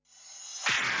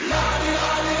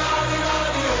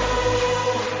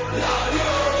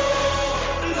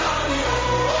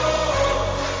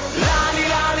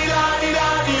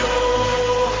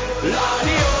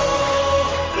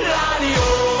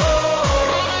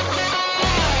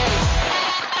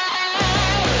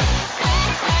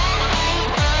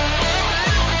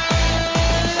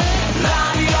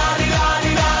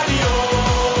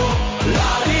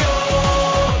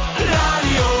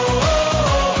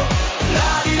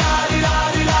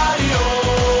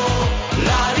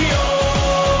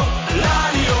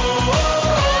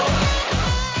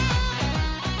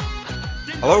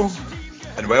Hello,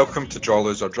 and welcome to Draw,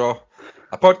 Lose or Draw,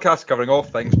 a podcast covering all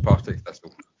things Partick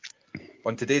Thistle.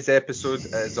 On today's episode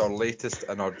is our latest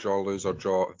in our Draw, Lose or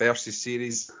Draw versus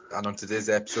series, and on today's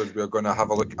episode we're going to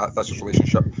have a look at Thistle's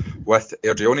relationship with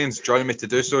Airdrieonians. Joining me to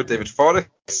do so, David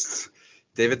Forrest.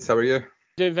 David, how are you?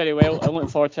 Doing very well. I'm looking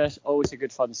forward to this. Always a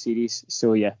good fun series,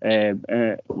 so yeah,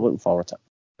 looking forward to it.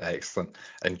 Excellent.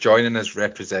 And joining us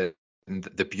representing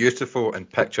the beautiful and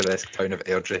picturesque town of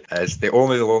Airdrie is the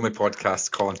only lonely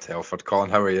podcast, Colin Telford. Colin,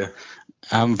 how are you?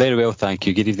 I'm very well, thank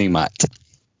you. Good evening, Matt.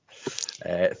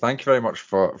 Thank you very much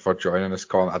for joining us,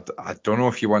 Colin. I don't know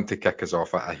if you want to kick us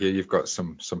off. I hear you've got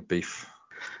some beef.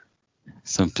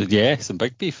 Some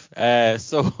big beef.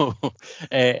 So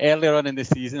earlier on in the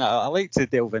season, I like to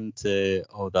delve into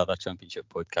all the other championship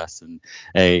podcasts and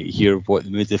hear what the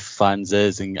mood of fans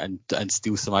is and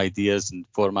steal some ideas and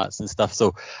formats and stuff.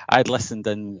 So I'd listened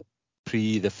in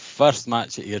pre the first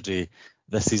match at Airdrie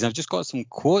this season. I've just got some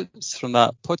quotes from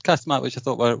that podcast, Matt, which I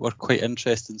thought were quite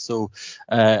interesting. So,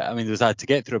 I had to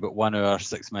get through about 1 hour,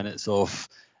 6 minutes of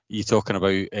you talking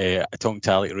about talking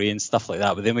to Alec Ray and stuff like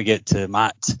that. But then we get to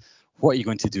Matt. What are you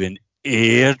going to do in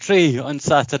Airdrie on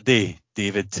Saturday,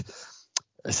 David?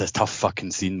 It's a tough fucking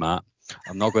scene, Matt.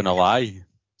 I'm not going to lie.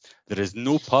 There is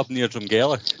no pub near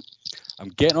Drumgellic. I'm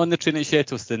getting on the train at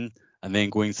Shettleston and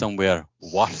then going somewhere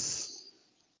worse.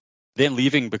 Then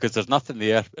leaving because there's nothing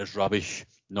there. It's rubbish.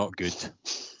 Not good.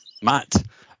 Matt,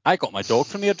 I got my dog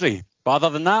from Airdrie. But other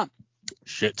than that,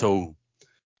 shithole.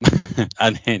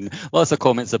 And then lots of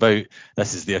comments about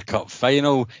this is their cup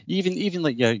final. Even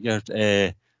like your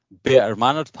better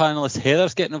mannered panelist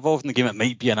Heather's getting involved in the game. It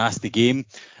might be a nasty game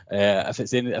if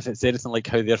it's anything like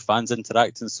how their fans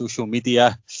interact on social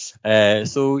media.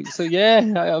 So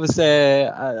yeah,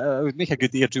 I would make a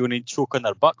good Airdrie choke on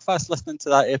their buckfast listening to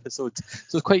that episode. So I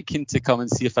was quite keen to come and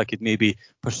see if I could maybe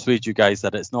persuade you guys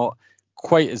that it's not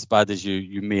quite as bad as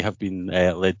you may have been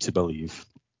led to believe.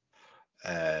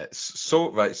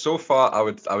 So far I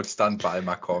would stand by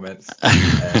my comments.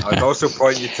 I would also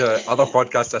point you to other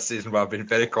podcasts this season where I've been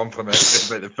very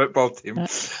complimentary about the football team.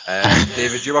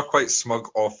 David, you were quite smug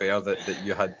off air that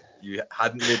you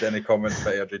hadn't made any comments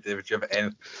about Airdrie. David, do you have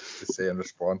anything to say in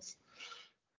response?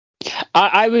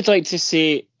 I would like to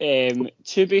say,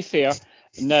 to be fair,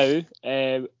 now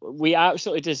we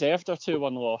absolutely deserved our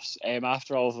 2-1 loss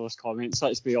after all of those comments.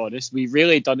 Let's be honest, we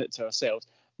really done it to ourselves.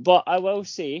 But I will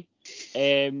say,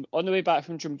 on the way back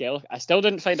from Drumgellic, I still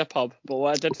didn't find a pub, but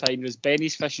what I did find was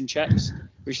Benny's Fish and Chips,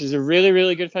 which is a really,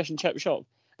 really good fish and chip shop.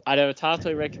 And I would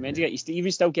heartily recommend it. You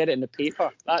even still get it in the paper.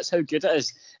 That's how good it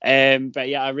is. But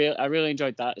yeah, I really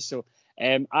enjoyed that. So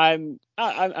I'm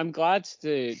glad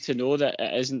to know that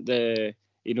it isn't the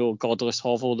godless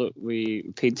hovel that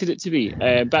we painted it to be.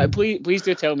 But please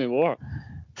do tell me more.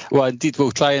 Well, indeed,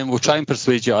 we'll try and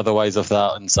persuade you otherwise of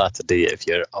that on Saturday if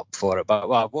you're up for it. But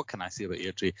well, what can I say about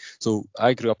Airdrie? So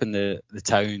I grew up in the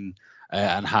town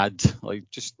and had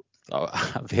just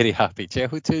a very happy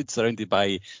childhood, surrounded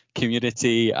by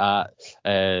community at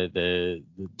the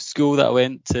school that I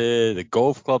went to, the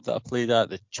golf club that I played at,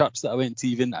 the church that I went to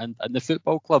even, and the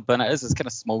football club. And it is this kind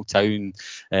of small town.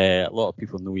 A lot of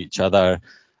people know each other.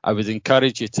 I would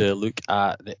encourage you to look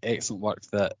at the excellent work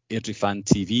that Airdrie Fan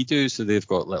TV do. So they've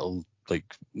got little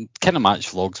kind of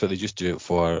match vlogs where they just do it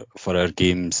for our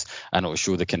games, and it'll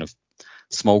show the kind of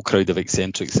small crowd of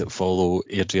eccentrics that follow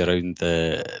Airdrie around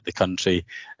the country.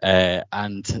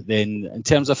 And then in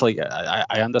terms of I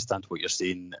understand what you're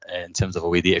saying in terms of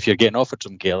away day. If you're getting off at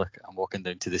Drumgellic and walking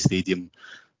down to the stadium,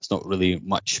 it's not really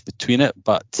much between it.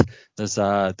 But there's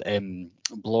a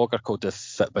blogger called the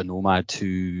Fitba Nomad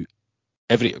who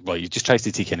he just tries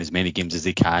to take in as many games as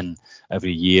he can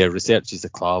every year, researches the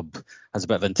club, has a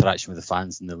bit of interaction with the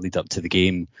fans in the lead up to the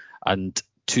game. And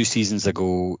 2 seasons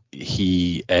ago,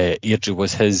 Airdrie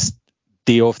was his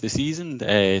day off the season.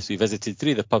 So he visited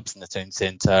 3 of the pubs in the town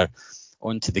centre,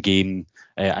 onto the game.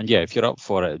 And yeah, if you're up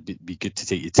for it, it'd be good to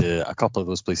take you to a couple of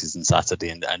those places on Saturday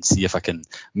and see if I can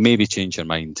maybe change your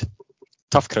mind.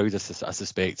 tough crowd, I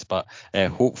suspect, but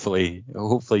hopefully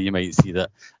you might see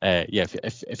that.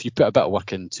 If you put a bit of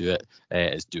work into it,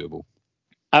 it's doable.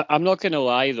 I'm not going to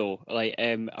lie though, like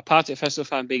a Partick Thistle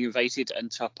fan being invited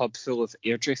into a pub full of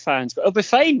Airdrie fans, but it'll be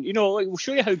fine. We'll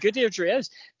show you how good Airdrie is.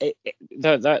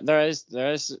 There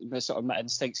is sort of my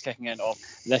instincts kicking in of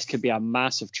this could be a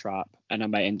massive trap, and I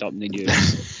might end up in the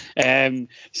news.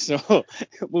 So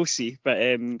we'll see, but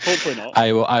hopefully not.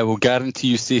 I will guarantee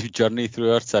you safe journey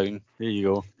through our town. There you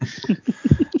go.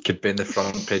 Could be in the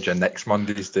front page of next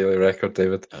Monday's Daily Record,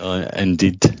 David.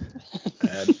 Indeed.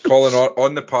 Colin,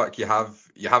 on the park, you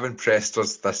have impressed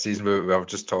us this season. We were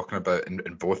just talking about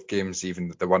in both games,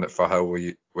 even the one at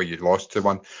Firhill where you lost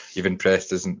 2-1. You've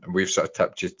impressed us, and we've sort of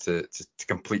tipped you to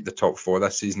complete the top 4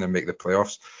 this season and make the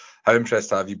playoffs. How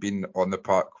impressed have you been on the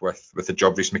park with the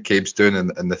job Rhys McCabe's doing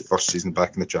in the first season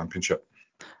back in the Championship?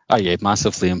 Yeah,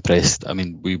 massively impressed. I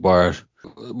mean, we were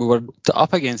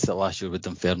up against it last year with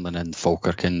Dunfermline and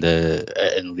Falkirk in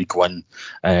League One,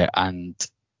 and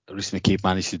Rhys McCabe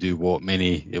managed to do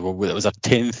it was our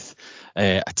 10th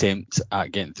attempt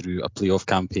at getting through a playoff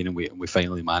campaign, and we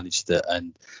finally managed it.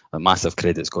 And a massive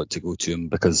credit's got to go to him,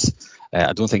 because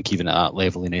I don't think even at that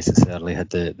level he necessarily had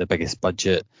the biggest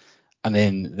budget. And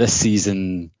then this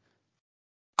season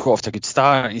got off to a good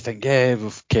start, and you think, yeah,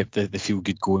 we've kept the feel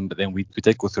good going, but then we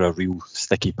did go through a real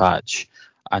sticky patch.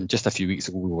 And just a few weeks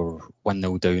ago, we were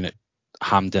 1-0 down at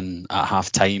Hampden at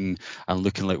half time and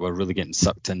looking like we're really getting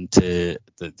sucked into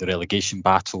the relegation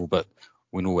battle. But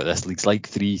we know what this league's like,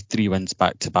 three wins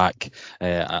back to back,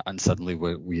 and suddenly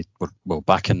we're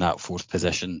back in that 4th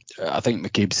position. I think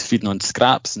McCabe's feeding on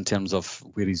scraps in terms of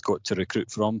where he's got to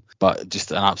recruit from, but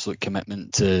just an absolute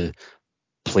commitment to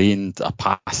playing a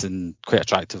passing, quite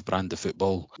attractive brand of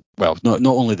football. Well, not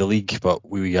only the league, but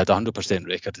we had a 100%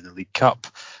 record in the League Cup,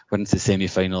 went into the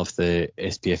semi-final of the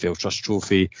SPFL Trust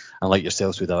Trophy, and like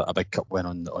yourselves, with a big cup win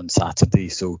on Saturday.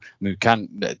 So I mean, we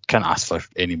can't ask for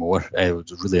any more. It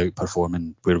was really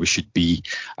outperforming where we should be,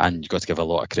 and you've got to give a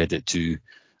lot of credit to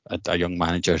a young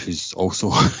manager who's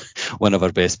also one of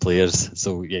our best players.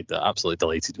 So yeah, absolutely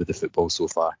delighted with the football so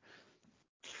far.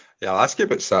 Yeah, I'll ask you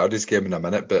about Saturday's game in a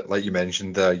minute, but like you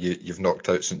mentioned there, you've knocked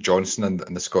out St Johnstone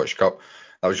in the Scottish Cup.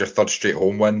 That was your 3rd straight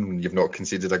home win, and you've not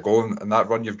conceded a goal in that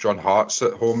run. You've drawn Hearts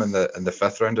at home in the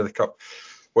 5th round of the Cup.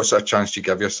 What sort of chance do you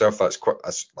give yourself? That's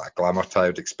like a glamour tie. I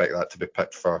would expect that to be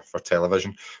picked for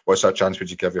television. What sort of chance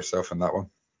would you give yourself in that one?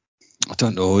 I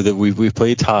don't know. That we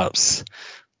played Hearts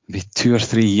maybe 2 or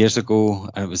 3 years ago,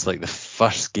 and it was like the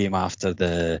first game after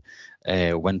the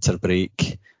winter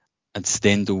break, and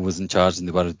Stendhal was in charge, and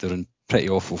they were in pretty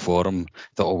awful form.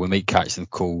 Thought, we might catch them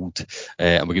cold,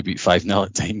 and we could beat 5-0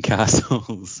 at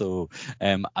Tynecastle. So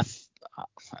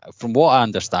from what I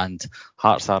understand,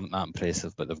 Hearts aren't that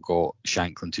impressive, but they've got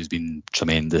Shankland, who's been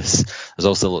tremendous. There's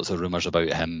also lots of rumours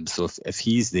about him, so if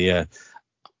he's there,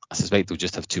 I suspect they'll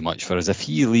just have too much for us. If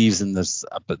he leaves and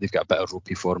they've got a bit of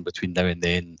ropey form between now and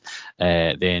then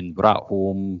we're at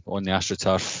home on the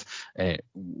AstroTurf.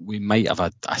 We might have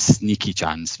a sneaky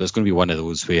chance, but it's going to be one of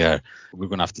those where we're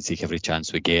going to have to take every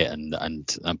chance we get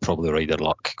and probably ride our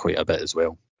luck quite a bit as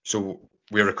well. So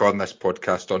we're recording this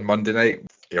podcast on Monday night.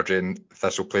 Airdrie and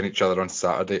Thistle playing each other on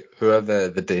Saturday. Who are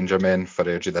the danger men for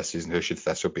Airdrie this season? Who should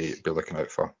Thistle be looking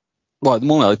out for? Well, at the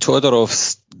moment,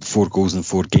 Todorov's 4 goals in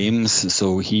 4 games,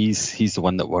 so he's the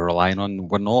one that we're relying on.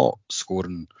 We're not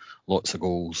scoring lots of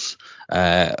goals.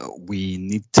 We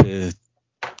need to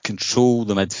control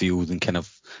the midfield and kind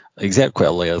of exert quite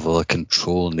a level of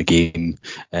control in the game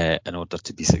in order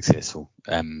to be successful.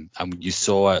 And you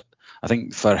saw it. I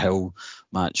think Firhill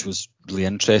match was really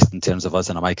interesting in terms of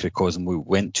us in a microcosm. We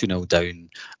went 2-0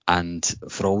 down, and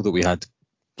for all that we had,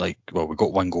 we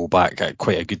got 1 goal back at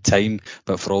quite a good time,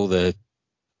 but for all the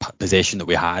possession that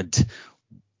we had,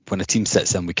 when a team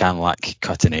sits in, we can lack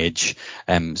cutting edge.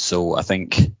 So I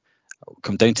think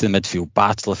come down to the midfield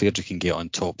battle. If Airdrie can get on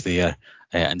top there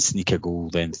and sneak a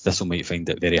goal, then Thistle might find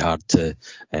it very hard to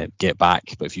get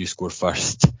back. But if you score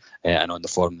first and on the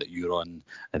form that you're on,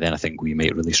 then I think we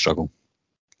might really struggle.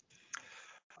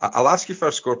 I'll ask you for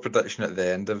a score prediction at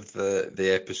the end of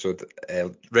the episode.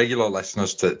 Regular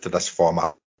listeners to this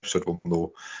format episode will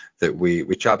know that we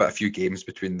chat about a few games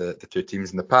between the 2 teams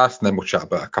in the past, and then we'll chat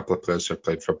about a couple of players who have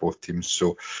played for both teams.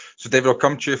 So David, I'll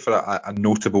come to you for a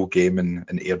notable game in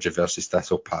Airdrie versus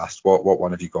Thistle past. What one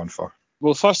have you gone for?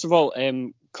 Well, first of all,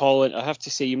 Colin, I have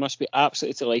to say you must be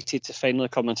absolutely delighted to finally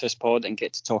come into this pod and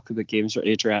get to talk about games where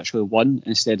Airdrie actually won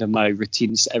instead of my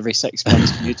routines every 6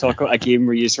 months when you talk about a game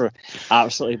where you were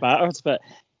absolutely battered. But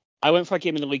I went for a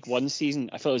game in the League One season.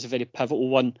 I felt it was a very pivotal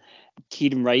one.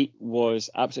 Kieran Wright was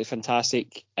absolutely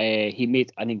fantastic. He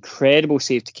made an incredible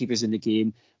save to keep us in the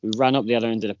game. We ran up the other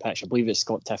end of the pitch. I believe it's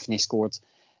Scott Tiffany scored.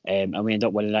 And we ended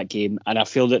up winning that game. And I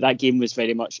feel that game was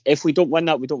very much, if we don't win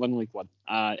that, we don't win League One.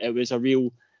 It was a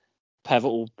real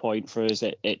pivotal point for us.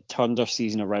 It turned our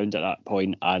season around at that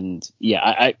point. And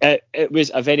yeah, it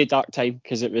was a very dark time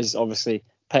because it was obviously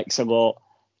picks a lot,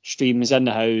 streams in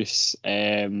the house,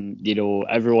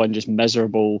 everyone just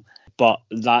miserable. But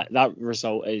that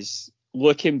result is,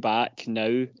 looking back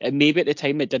now, and maybe at the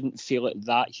time it didn't feel like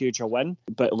that huge a win,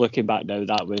 but looking back now,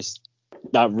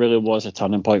 that really was a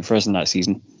turning point for us in that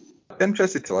season. I'd be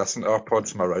interested to listen to our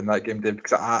pods from around that game, Dave,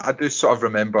 because I do sort of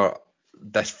remember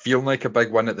this feeling like a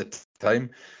big win at the time.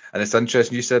 And it's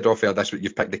interesting, you said off air this week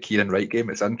you've picked the Kieran Wright game.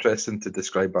 It's interesting to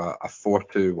describe a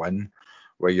 4-2 win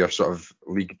where your sort of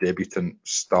league debutant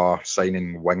star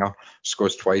signing winger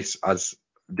scores twice as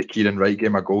the Kieran Wright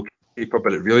game, a goalkeeper,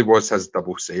 but it really was his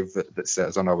double save that set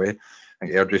us on our way. I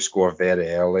think Airdrie scored very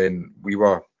early, and we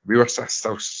were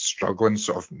still struggling,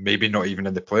 sort of maybe not even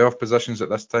in the playoff positions at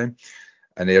this time.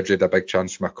 And Airdrie had a big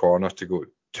chance from a corner to go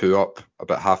 2 up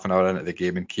about half an hour into the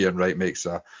game, and Kieran Wright makes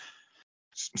a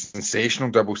sensational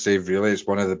double save. Really, it's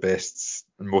one of the best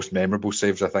and most memorable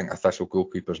saves I think a Thistle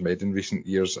goalkeeper's made in recent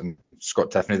years. And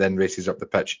Scott Tiffany then races up the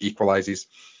pitch, equalises,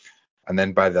 and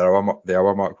then by the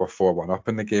hour mark we're 4-1 up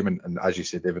in the game. And as you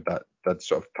say, David, that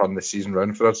sort of turned the season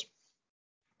round for us.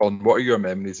 What are your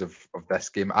memories of this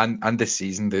game and the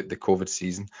season, the COVID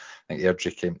season? I think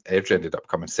Airdrie ended up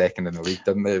coming second in the league,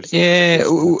 didn't they? Yeah,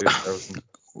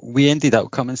 we ended up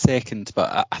coming second,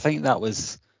 but I think that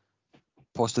was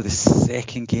possibly the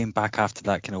second game back after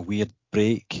that kind of weird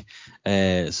break.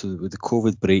 So with the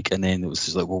COVID break, and then it was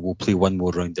just like, well, we'll play one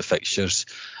more round of fixtures,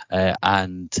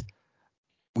 and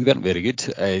we weren't very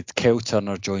good. Kel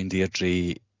Turner joined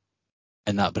Airdrie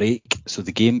in that break. So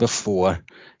the game before,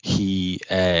 he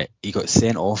got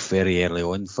sent off very early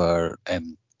on for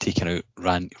taking out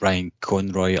Ryan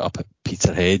Conroy up at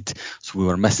Peterhead. So we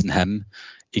were missing him.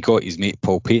 He got his mate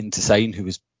Paul Payton to sign, who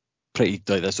was pretty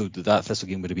like that. So that Thistle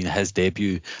game would have been his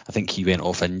debut. I think he went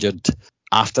off injured.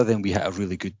 After then, we had a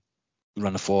really good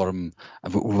run of form.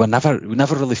 We never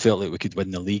really felt like we could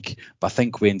win the league, but I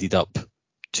think we ended up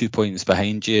 2 points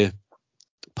behind you.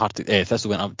 Partick Thistle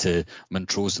went up to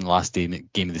Montrose in the last game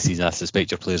of the season. I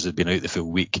suspect your players had been out the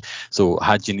full week, so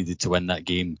had you needed to win that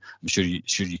game, I'm sure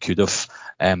you could have.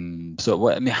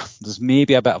 There's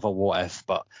maybe a bit of a what if,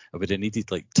 but I would have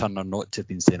needed like Turner not to have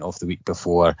been sent off the week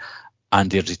before, and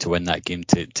Airdrie to win that game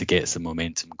to get some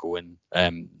momentum going. But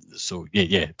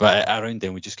around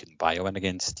then we just couldn't buy a win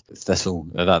against Thistle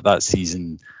that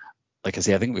season. Like I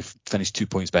say, I think we've finished 2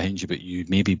 points behind you, but you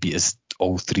maybe beat us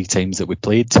all 3 times that we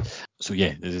played. So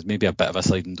yeah, there's maybe a bit of a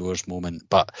sliding doors moment,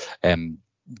 but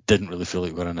didn't really feel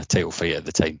like we were in a title fight at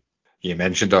the time. You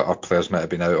mentioned our players might have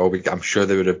been out all week. I'm sure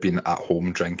they would have been at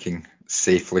home drinking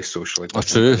safely, socially. Oh,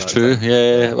 true,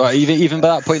 yeah. Well, even by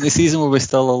that point in the season, we were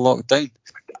still locked down.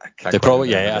 They probably,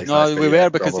 we were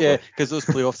because those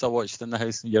playoffs I watched in the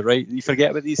house. And you're right, you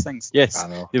forget about these things. Yes,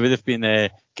 they would have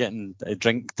been getting a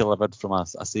drink delivered from a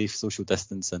safe social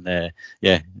distance, and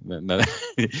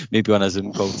maybe on a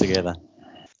Zoom call together.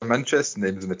 Some interesting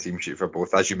names in the team sheet for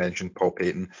both, as you mentioned, Paul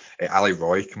Payton, Ali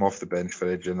Roy come off the bench for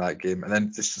Airdrie in that game, and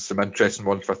then just some interesting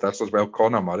ones for Thistle as well.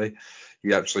 Connor Murray,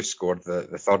 he actually scored the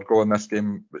third goal in this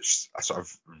game, which is a sort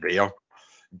of rare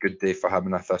good day for him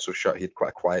in a Thistle shirt. He had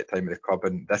quite a quiet time at the club,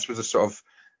 and this was a sort of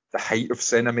the height of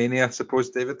Senna-mania, I suppose,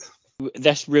 David.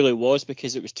 This really was,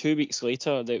 because it was 2 weeks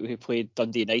later that we played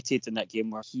Dundee United in that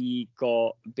game where he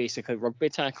got basically rugby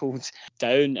tackled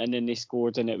down, and then they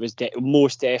scored, and it was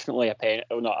most definitely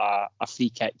a free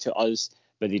kick to us,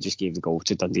 but they just gave the goal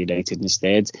to Dundee United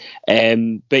instead.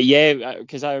 But yeah,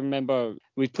 because I remember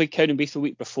we played Cowdenbeath the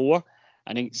week before,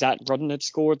 I think Zach Rudden had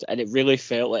scored, and it really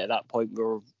felt like at that point we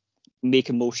were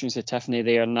making motions to Tiffany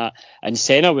there and that. And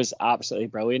Senna was absolutely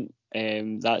brilliant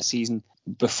that season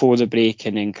before the break,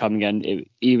 and then coming in,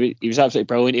 he was absolutely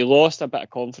brilliant. He lost a bit of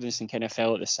confidence and kind of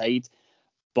fell at the side,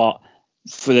 but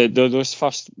for those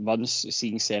first months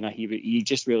seeing Senna, he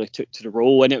just really took to the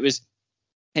role. And it was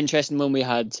interesting when we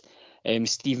had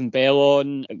Stephen Bell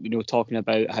on, talking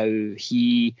about how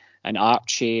he and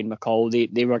Archie and McCall,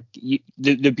 they were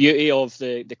the beauty of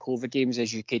the COVID games,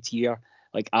 as you could hear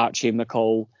like Archie and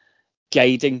McCall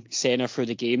guiding Senna through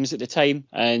the games at the time,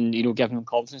 and giving him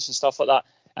confidence and stuff like that.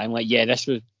 And this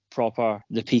was proper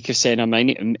the peak of Senna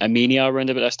mania around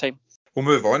about this time. We'll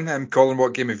move on. Colin,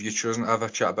 what game have you chosen to have a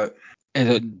chat about?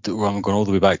 I'm going all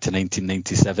the way back to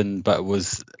 1997, but it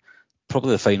was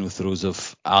probably the final throes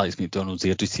of Alex McDonald's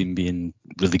Airdrie team being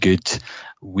really good.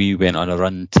 we went on a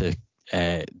run to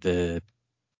the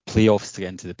playoffs to get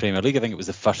into the Premier League. I think it was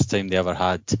the first time they ever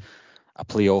had a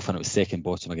playoff, and it was second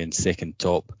bottom against second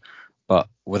top. But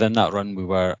within that run, we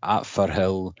were at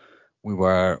Firhill. We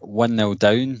were 1-0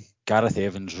 down. Gareth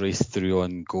Evans raced through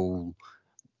on goal.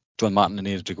 John Martin and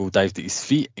Airdrie goal dived at his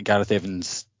feet. Gareth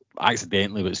Evans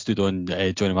accidentally, but stood on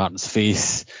Johnny Martin's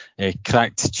face,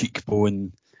 cracked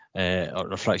cheekbone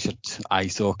or a fractured eye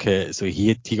socket. So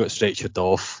he got stretchered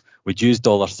off. We'd used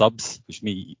dollar subs, which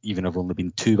may even have only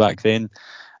been 2 back then.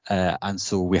 And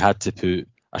so we had to put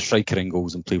a striker in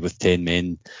goals and play with 10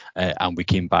 men. And we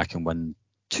came back and won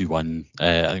 2-1.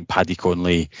 I think Paddy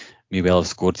Conley may well have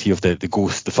scored here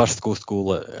the first ghost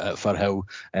goal at Firhill.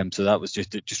 So that was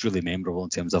just really memorable in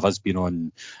terms of us being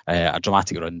on a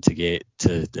dramatic run to get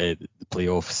to the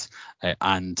playoffs.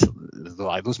 And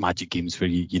those magic games where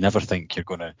you never think you're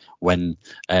going to win.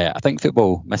 I think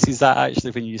football misses that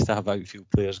actually when you used to have outfield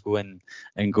players go in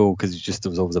and goal, because there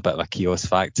was always a bit of a chaos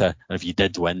factor. And if you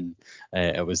did win,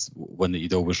 it was one that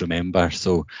you'd always remember.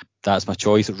 So that's my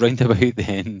choice. Round about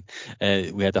then,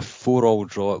 we had a 4-4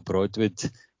 draw at Broadwood,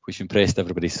 which impressed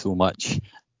everybody so much.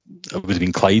 It would have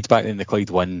been Clyde back then. The Clyde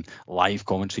 1 live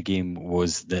commentary game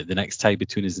was the next tie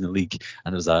between us in the league,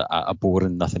 and it was a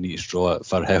boring nothing each draw at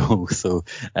Firhill. So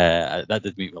that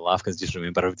did make me laugh, because I just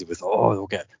remember everybody was, we'll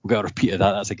get a repeat of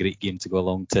that. That's a great game to go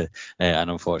along to, and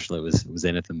unfortunately it was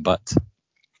anything but.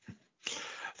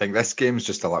 I think this game's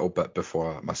just a little bit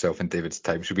before myself and David's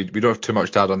time, so we don't have too much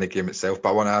to add on the game itself. But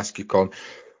I want to ask you, Colin,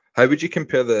 how would you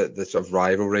compare the sort of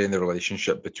rivalry and the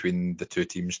relationship between the two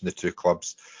teams and the two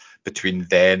clubs between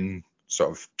then,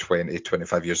 sort of 20,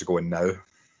 25 years ago, and now?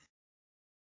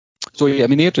 So yeah, I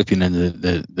mean, Airdrie have been in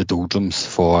the doldrums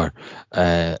for,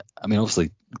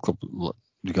 obviously,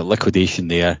 we got liquidation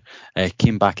there,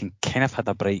 came back and kind of had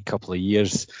a bright couple of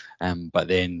years, but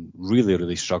then really,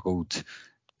 really struggled.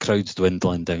 Crowds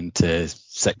dwindling down to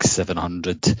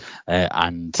 600-700,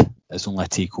 and it's only a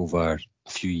takeover a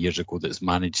few years ago that's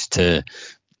managed to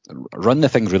run the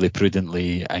thing really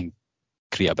prudently and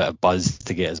create a bit of buzz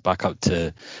to get us back up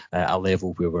to a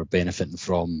level where we're benefiting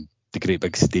from the great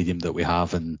big stadium that we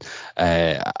have, and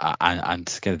kind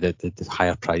of the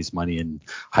higher prize money and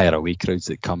higher away crowds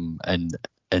that come in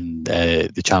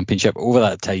the championship. Over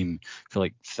that time, I feel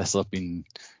like Thistle have been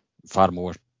far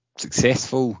more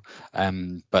successful,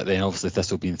 but then obviously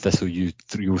Thistle being Thistle, you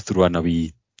throw in a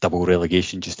wee double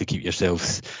relegation just to keep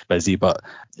yourselves busy. But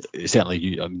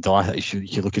certainly, if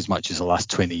you look as much as the last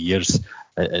 20 years,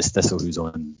 it's Thistle who's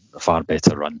on a far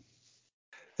better run.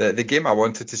 The game I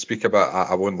wanted to speak about,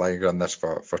 I won't linger on this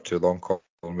for too long, Colin,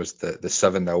 was the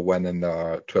 7-0 win in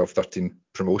the 12-13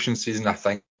 promotion season. I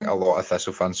think a lot of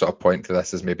Thistle fans sort of point to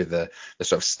this as maybe the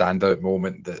sort of standout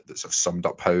moment that sort of summed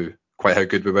up how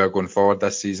good we were going forward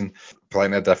this season.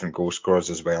 Plenty of different goal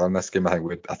scorers as well in this game. I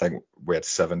think we had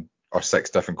 7 or 6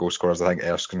 different goal scorers. I think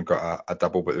Erskine got a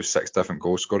double, but there was 6 different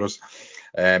goal scorers.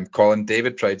 Colin,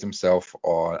 David prides himself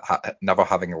on never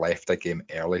having left a game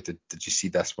early. Did you see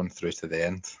this one through to the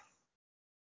end?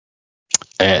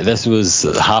 This was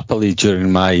happily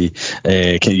during my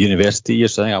kind of university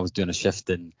years. So I think I was doing a shift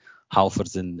in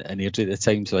Halfords and Airdrie at the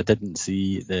time, so I didn't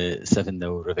see the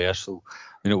 7-0 reversal.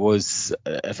 I mean,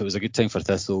 if it was a good time for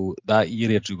Thistle, that year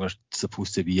Airdrie were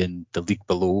supposed to be in the league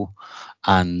below,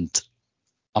 and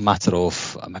a matter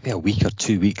of maybe a week or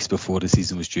 2 weeks before the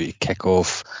season was due to kick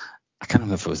off, I can't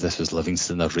remember if this was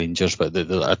Livingston or Rangers, but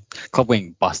the club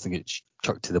went bust and got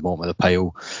chucked to the bottom of the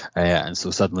pile, and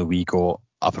so suddenly we got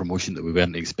a promotion that we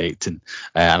weren't expecting,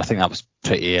 and I think that was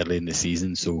pretty early in the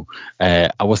season. So I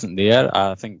wasn't there.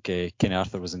 I think Kenny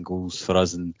Arthur was in goals for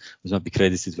us and was maybe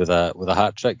credited with a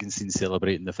hat trick and seen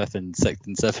celebrating the 5th and 6th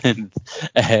and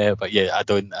 7th. But yeah,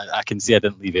 I can say I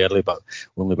didn't leave early, but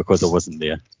only because I wasn't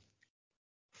there.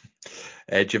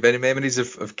 Do you have any memories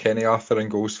of Kenny Arthur in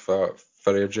goals for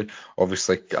Airdrie?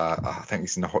 Obviously, I think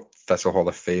he's in the Thistle Hall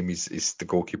of Fame. He's the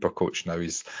goalkeeper coach now.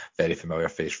 He's very familiar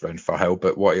face round Firhill.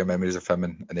 But what are your memories of him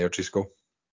in Airdrie's goal?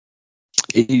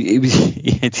 He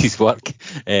had his work.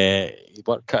 He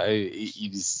worked cut out. He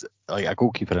was like a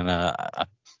goalkeeper in a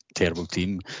terrible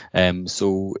team.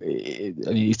 So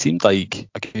he seemed like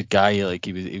a good guy. Like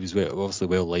he was obviously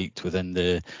well liked within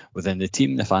the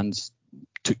team. The fans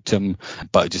took to him,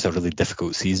 but just a really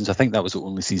difficult season. So I think that was the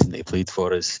only season that he played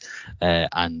for us,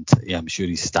 and yeah, I'm sure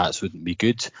his stats wouldn't be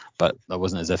good, but it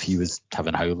wasn't as if he was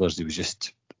having howlers. He was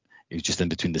just in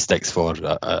between the sticks for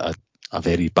a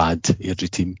very bad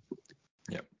Airdrie team.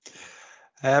 Yeah.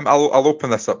 I'll open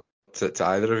this up to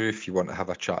either of you if you want to have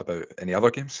a chat about any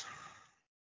other games.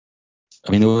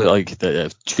 I mean, like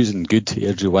choosing good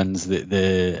Airdrie wins.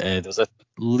 There was a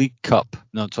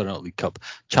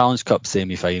Challenge Cup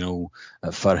semi-final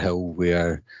at Firhill,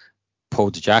 where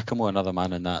Paul DiGiacomo, another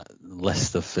man in that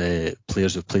list of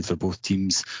players who've played for both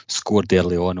teams, scored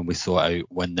early on, and we saw it out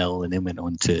 1-0, and then went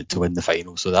on to win the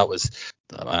final. So it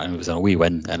was a wee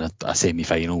win in a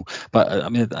semi-final. But I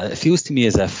mean, it feels to me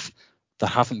as if there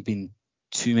haven't been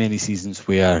too many seasons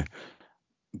where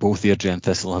both Airdrie and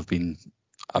Thistle have been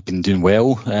doing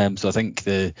well. So I think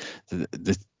the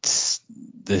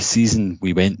season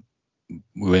we went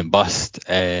bust.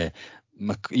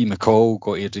 Ian McCall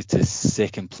got Airdrie to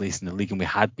second place in the league, and we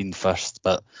had been first,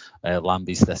 but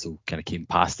Lambie's Thistle kind of came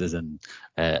past us and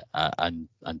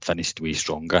finished way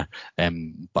stronger.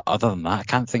 But other than that, I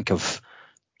can't think of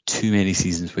too many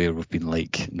seasons where we've been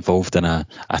like involved in a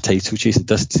title chase. It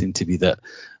does seem to be that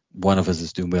one of us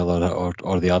is doing well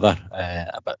or the other,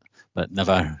 but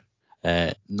never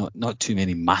not too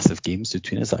many massive games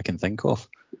between us that I can think of.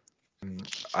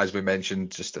 As we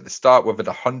mentioned just at the start, we've had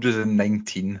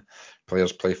 119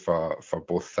 players play for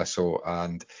both Thistle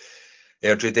and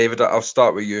Airdrie. David, I'll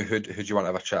start with you. Who do you want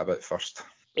to have a chat about first?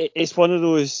 It's one of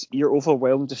those, you're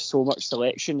overwhelmed with so much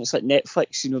selection. It's like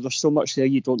Netflix, there's so much there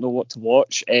you don't know what to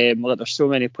watch. There's so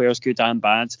many players, good and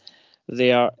bad.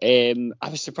 There, I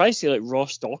was surprised to see like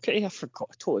Ross Docherty. I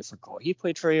totally forgot he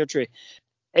played for Airdrie.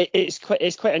 It's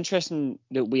quite interesting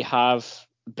that we have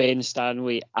Ben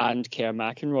Stanley and Kerr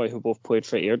McEnroy, who both played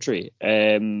for Airdrie.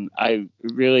 It was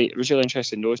really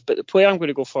interesting in those. But the player I'm going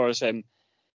to go for is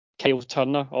Kyle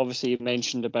Turner. Obviously, you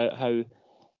mentioned about how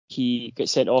he got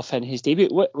sent off in his debut.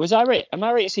 Was that right? Am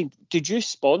I right in saying, did you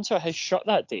sponsor his shirt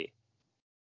that day?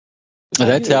 I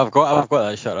did. Yeah, I've got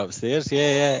that shirt upstairs.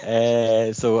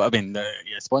 Yeah. So I mean,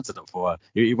 sponsored it for.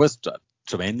 He was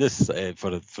tremendous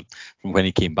from when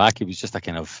he came back. He was just a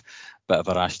kind of bit of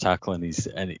a rash tackle in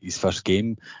his first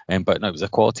game, but no, he was a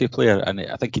quality player, and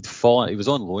I think he was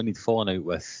on loan. He'd fallen out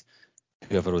with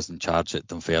whoever was in charge at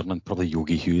Dunfermline, probably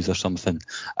Yogi Hughes or something,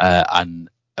 and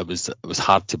it was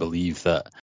hard to believe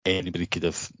that anybody could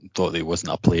have thought that he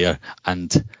wasn't a player.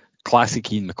 And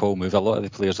classic Ian McCall move. A lot of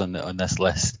the players on this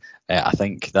list, I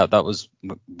think that was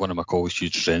one of McCall's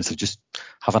huge strengths, of just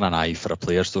having an eye for a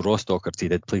player. So Ross Docherty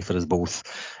did play for us both.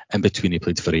 In between, he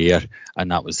played for Ayr,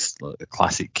 and that was a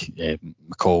classic.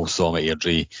 McCall saw him at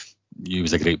Airdrie. He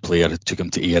was a great player. Took him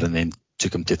to Ayr and then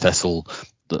took him to Thistle.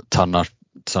 Turner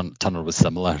was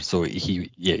similar. So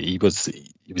he was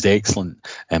excellent.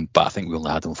 But I think we only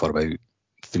had him for about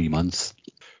 3 months.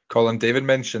 Colin, David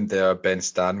mentioned there Ben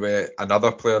Stanley.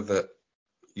 Another player that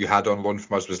you had on loan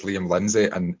from us was Liam Lindsay,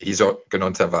 and he's going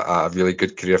on to have a really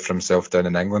good career for himself down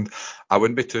in England. I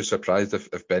wouldn't be too surprised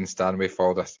if Ben Stanley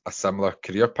followed a similar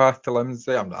career path to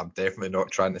Lindsay. I'm definitely not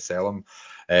trying to sell him.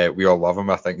 We all love him.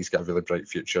 I think he's got a really bright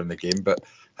future in the game. But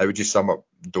how would you sum up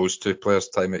those two players'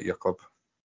 time at your club?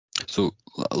 So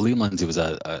Liam Lindsay was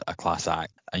a class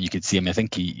act, and you could see him. I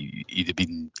think he'd have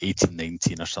been 18,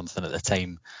 19 or something at the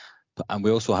time. And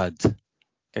we also had a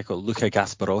guy called Luca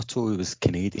Gasparotto, who was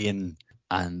Canadian,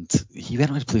 and he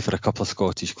went on to play for a couple of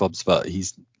Scottish clubs, but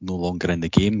he's no longer in the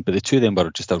game. But the two of them were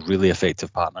just a really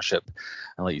effective partnership.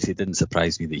 And like you say, it didn't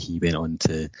surprise me that he went on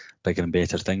to bigger and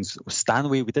better things.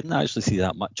 Stanley, we didn't actually see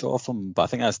that much of him, but I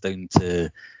think that's down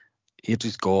to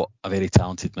Airdrie's got a very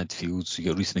talented midfield. So you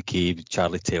got Rhys McCabe,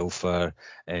 Charlie Telfer,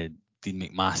 Dean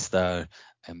McMaster,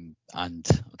 and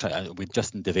with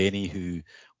Justin Devaney, who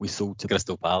we sold to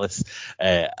Crystal Palace.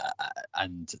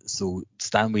 And so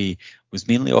Stanley was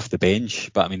mainly off the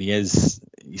bench, but I mean he's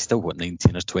still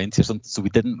 19 or 20 or something. So we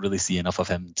didn't really see enough of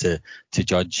him to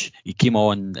judge. He came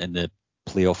on in the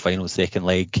playoff final second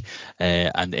leg,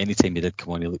 and anytime he did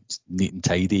come on, he looked neat and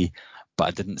tidy. But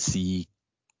I didn't see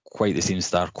quite the same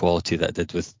star quality that I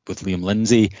did with Liam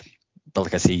Lindsay. But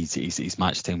like I say, his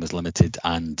match time was limited,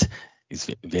 and he's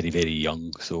very, very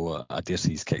young. So I dare say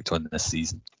he's kicked on this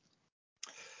season.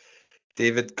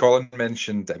 David, Colin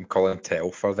mentioned Colin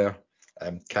Telford there.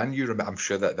 Can you remember? I'm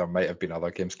sure that there might have been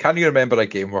other games. Can you remember a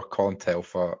game where Colin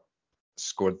Telford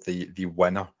scored the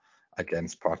winner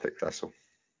against Partick Thistle?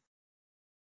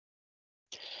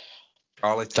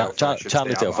 Charlie Telford.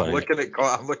 Charlie Telford.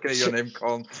 I'm looking at your name,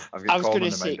 Colin. I've got Colin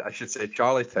in mind. I should say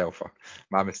Charlie Telford.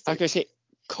 My mistake. I was going to say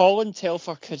Colin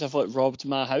Telford could have robbed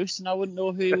my house and I wouldn't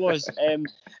know who he was.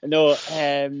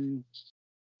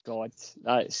 God,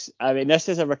 this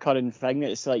is a recurring thing.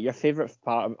 It's like your favourite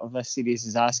part of this series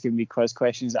is asking me quiz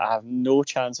questions that I have no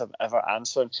chance of ever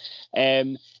answering.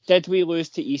 Did we lose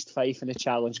to East Fife in the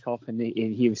Challenge Cup and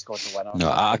he was scored the winner?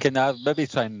 No, I can maybe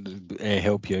try and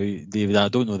help you out, David. I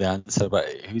don't know the answer, but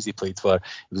who's he played for?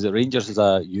 He was at Rangers as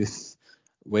a youth,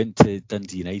 went to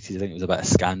Dundee United. I think it was a bit of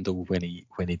scandal when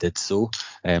he did so.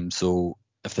 So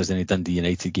if there's any Dundee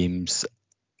United games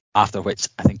after which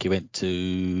I think he went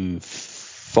to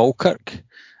Falkirk.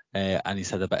 And he's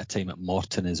had a bit of time at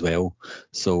Morton as well,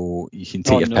 so you can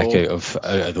take your pick out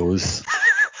of those.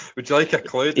 Would you like a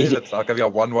clue, David? I'll give you a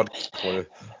one-word clue.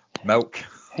 Milk.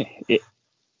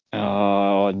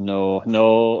 Oh no!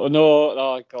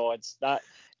 Oh God!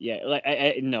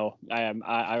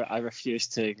 I refuse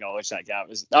to acknowledge that gap.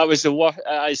 That was the worst.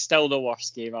 It's still the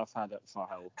worst game I've had at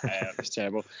Firhill. It was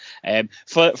terrible.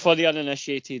 For the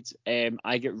uninitiated,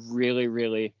 I get really,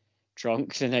 really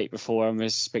drunk the night before and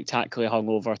was spectacularly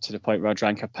hungover to the point where I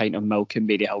drank a pint of milk in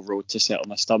Maryhill Road to settle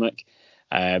my stomach.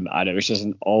 And it was just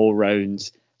an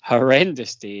all-round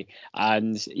horrendous day.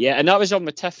 And that was on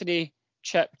my Tiffany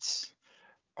chipped.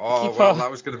 Oh, well,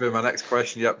 that was going to be my next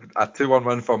question. Yep, a 2-1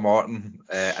 win for Morton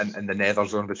in the nether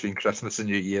zone between Christmas and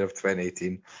New Year of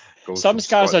 2018. Some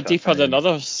scars are deeper than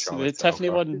others. The Tiffany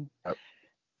one,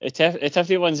 the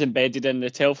Tiffany one's embedded in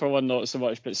the Telford one, not so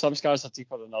much, but some scars are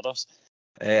deeper than others.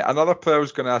 Another player I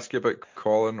was going to ask you about,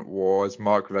 Colin, was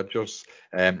Mark Ridgers.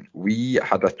 We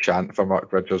had a chant for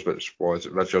Mark Ridgers, which was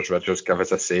Ridgers, give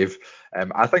us a save.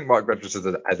 I think Mark Ridgers has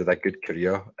had a good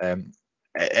career.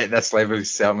 At this level, he's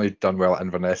certainly done well at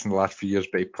Inverness in the last few years,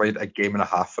 but he played a game and a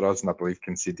half for us and I believe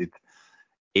conceded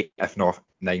 8, if not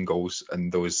 9 goals in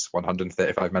those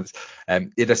 135 minutes.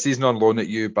 He had a season on loan at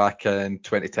you back in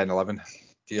 2010-11.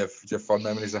 Do you have fond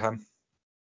memories of him?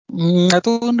 I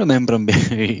don't remember him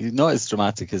being not as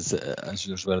dramatic as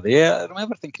yours were there. I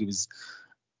remember thinking he was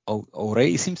all right.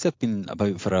 He seems to have been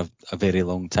about for a very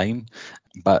long time.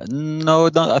 But no,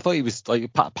 I thought he was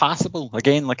like passable.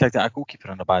 Again, like a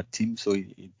goalkeeper on a bad team, so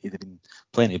he'd have been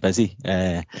plenty busy,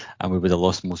 and we would have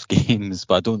lost most games.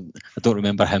 But I don't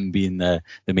remember him being the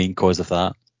main cause of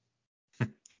that.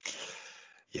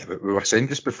 Yeah, but we were saying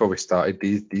just before we started,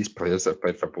 these players that have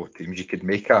played for both teams, you could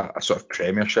make a sort of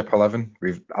Premiership 11.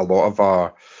 We've a lot of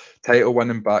our title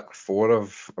winning back 4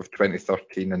 of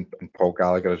 2013 and Paul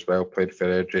Gallagher as well played for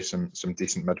Airdrie, some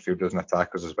decent midfielders and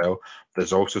attackers as well.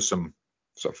 There's also some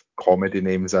sort of comedy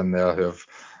names in there who have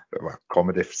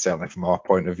comedy, certainly from our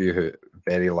point of view, who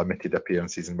very limited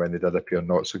appearances, and when they did appear,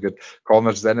 not so good. Colin,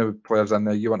 is there any players in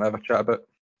there you want to have a chat about?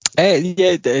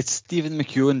 Yeah, it's Stephen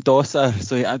McEwen, Dosser.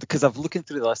 So, because I've looking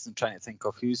through the list and trying to think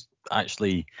of who's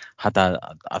actually had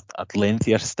a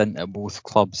lengthier stint at both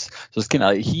clubs. So it's kind of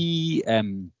like he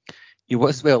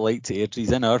was well liked at Airdrie.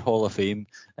 He's in our Hall of Fame,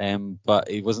 but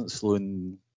he wasn't slow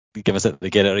in give us the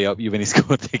get it right up you when he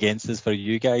scored against us for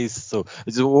you guys. So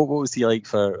what was he like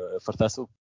for Thistle?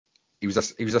 He was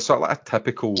a sort of like a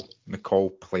typical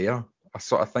McCall player, I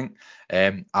sort of think.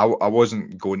 I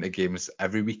wasn't going to games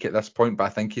every week at this point, but I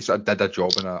think he sort of did a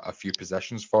job in a few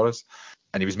positions for us.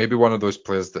 And he was maybe one of those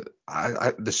players that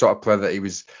the sort of player that he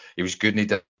was good and he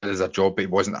did as a job, but he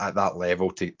wasn't at that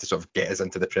level to sort of get us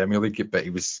into the Premier League. But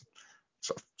he was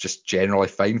sort of just generally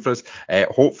fine for us.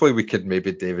 Hopefully we could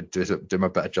maybe, David, do him a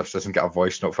bit of justice and get a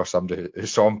voice note for somebody who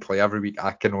saw him play every week.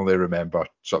 I can only remember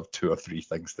sort of 2 or 3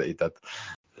 things that he did.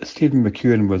 Stephen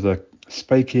McEwen was a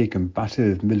spiky,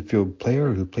 combative midfield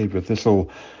player who played for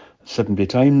Thistle 70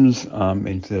 times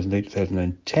in 2008,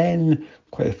 2010.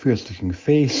 Quite a fierce-looking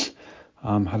face.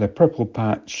 Had a purple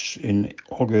patch in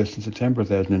August and September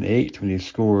 2008 when he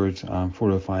scored 4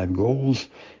 or 5 goals,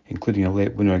 including a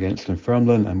late winner against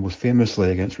Dunfermline and most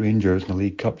famously against Rangers in a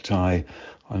League Cup tie,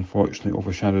 unfortunately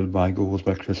overshadowed by goals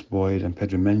by Chris Boyd and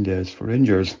Pedro Mendes for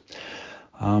Rangers.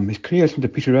 His career seemed to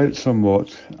peter out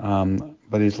somewhat,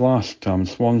 but his last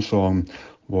swan song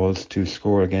was to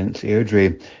score against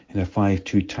Airdrie in a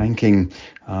 5-2 tanking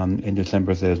in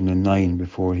December 2009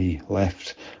 before he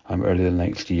left early the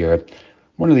next year.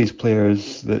 One of these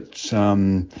players that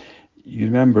you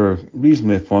remember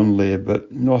reasonably fondly,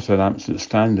 but not an absolute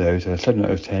standout, a 7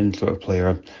 out of 10 sort of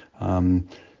player.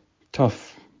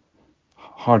 Tough,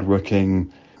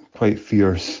 hard-working, quite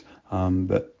fierce,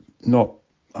 but not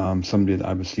somebody that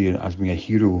I would see as being a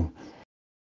hero.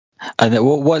 And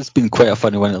what's been quite a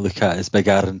funny one to look at is Big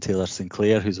Aaron Taylor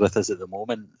Sinclair, who's with us at the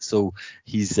moment. So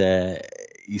he's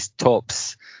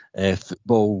tops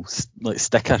football like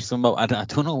sticker. So I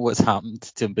don't know what's happened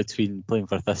to him between playing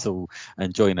for Thistle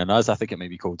and joining us. I think it may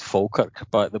be called Falkirk,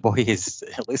 but the boy it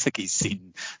looks like he's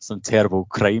seen some terrible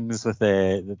crimes with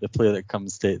the player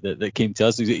that came to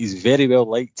us. He's very well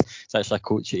liked. He's actually a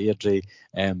coach at Airdrie,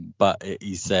 but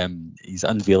his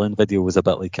unveiling video was a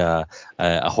bit like a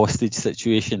hostage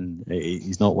situation.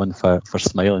 He's not one for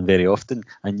smiling very often,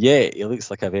 and yet he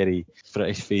looks like a very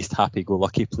fresh-faced,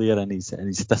 happy-go-lucky player in his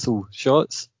Thistle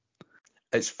shots.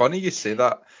 It's funny you say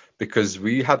that because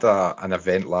we had an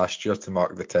event last year to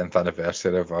mark the 10th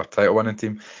anniversary of our title winning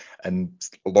team, and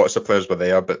lots of players were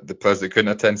there, but the players that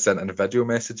couldn't attend sent in video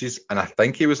messages, and I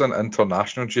think he was on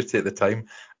international duty at the time,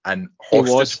 and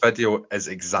hostage video is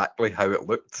exactly how it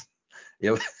looked.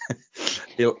 It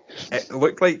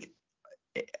looked like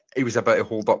he was about to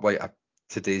hold up like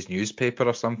today's newspaper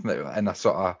or something, and a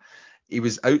sort of, he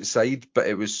was outside, but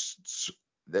there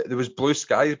was blue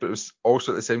skies, but it was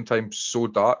also at the same time so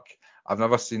dark. I've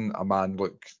never seen a man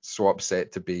look so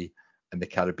upset to be in the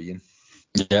Caribbean.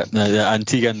 Yeah,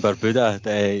 Antigua and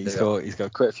Barbuda. He's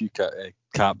got quite a few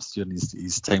caps during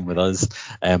his time with us.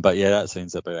 But yeah, that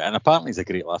sounds about it. And apparently he's a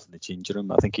great laugh in the changing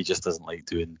room. I think he just doesn't like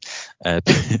doing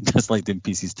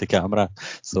pieces to camera.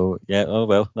 So yeah, oh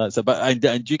well, that's it. But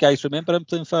and do you guys remember him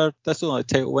playing for Thistle, a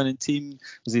title winning team?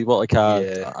 Was he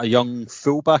a young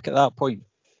fullback at that point?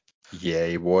 Yeah,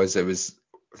 he was. It was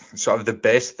sort of the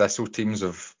best Thistle teams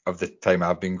of the time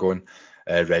I've been going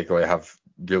regularly have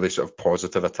really sort of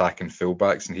positive attacking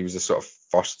fullbacks, and he was the sort of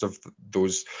first of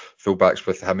those fullbacks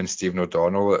with him and Stephen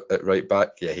O'Donnell at right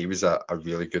back. Yeah, he was a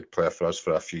really good player for us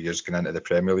for a few years going into the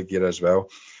Premier League era as well.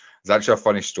 There's actually a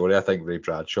funny story I think Ray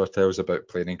Bradshaw tells about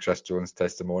playing in Chris Jones'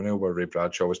 testimonial, where Ray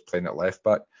Bradshaw was playing at left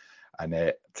back,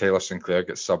 and Taylor Sinclair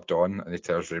gets subbed on, and he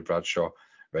tells Ray Bradshaw,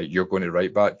 right, you're going to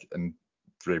right back, and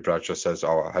Ray Bradshaw says,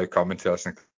 oh, how come? And Taylor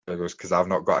Sinclair goes, because I've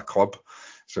not got a club.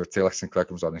 So Taylor Sinclair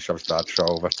comes on and shoves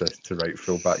Bradshaw over to right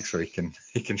fullback so he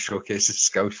can showcase his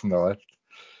skills from the left.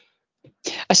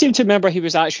 I seem to remember he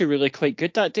was actually really quite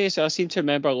good that day. So I seem to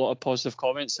remember a lot of positive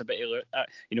comments about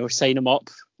sign him up,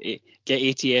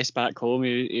 get ATS back home.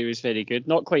 He was very good.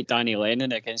 Not quite Danny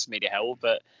Lennon against Mary Hill,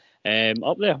 but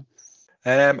up there.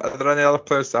 Are there any other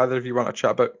players either of you want to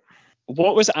chat about?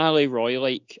 What was Ali Roy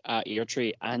like at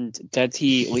Airdrie, and did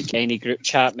he leak any group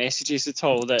chat messages at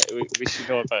all that we should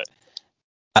know about?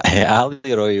 Ali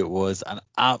Roy was an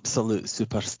absolute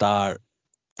superstar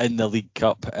in the League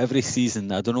Cup every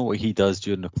season. I don't know what he does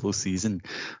during the close season,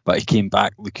 but he came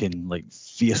back looking like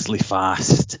fiercely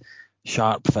fast,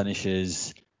 sharp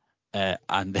finishes,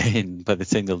 and then by the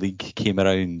time the league came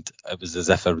around, it was as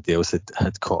if everybody else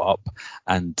had caught up.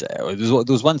 And there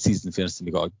was one season, in fairness,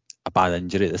 we got a bad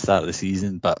injury at the start of the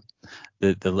season, but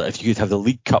if you could have the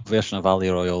League Cup version of Ali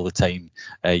Roy all the time,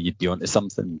 you'd be onto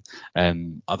something.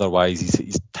 Otherwise,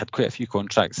 he's had quite a few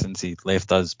contracts since he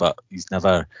left us, but he's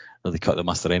never really cut the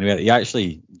mustard anywhere. He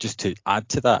actually, just to add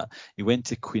to that, he went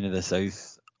to Queen of the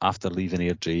South after leaving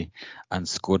Airdrie and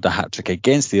scored a hat-trick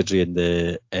against Airdrie in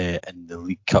the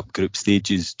League Cup group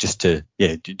stages, just to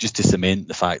cement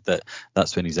the fact that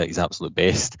that's when he's at his absolute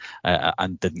best,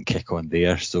 and didn't kick on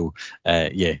there. So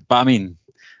but I mean,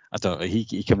 I don't know,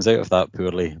 he comes out of that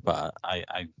poorly, but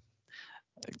I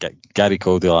Gary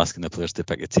Caldwell asking the players to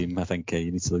pick a team. I think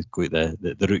you need to go at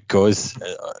the root cause.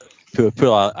 Poor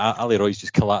Ali Roy's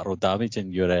just collateral damage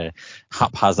in your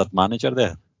haphazard manager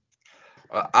there.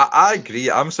 I agree.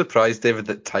 I'm surprised, David,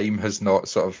 that time has not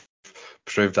sort of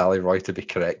proved Ali Roy to be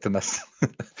correct in this.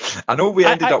 I know we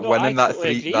ended up winning that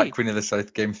Queen of the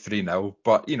South game 3-0,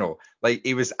 but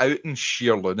he was out in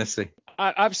sheer lunacy.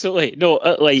 Absolutely. No,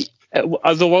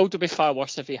 the world would be far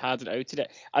worse if he hadn't outed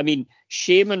it. I mean,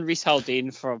 shame on Rhys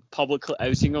Haldane for publicly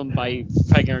outing him by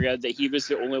figuring out that he was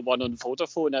the only one on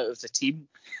Vodafone out of the team,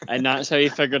 and that's how he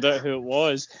figured out who it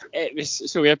was. It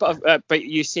was so weird. But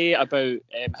you say about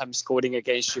him scoring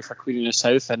against you for Queen of the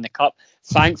South in the Cup.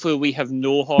 Thankfully, we have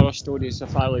no horror stories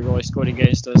of Ali Roy scoring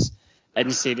against us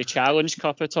in, say, the Challenge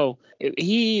Cup at all.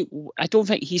 I don't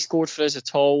think he scored for us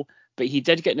at all. But he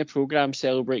did get in the programme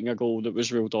celebrating a goal that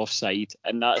was ruled offside,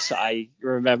 and that's what I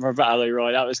remember about Ali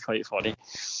Roy. That was quite funny.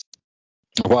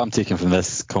 What I'm taking from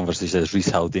this conversation is Rhys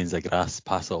Haldane's a grass,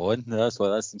 pass it on.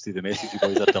 That seems to be the message you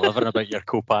boys are delivering about your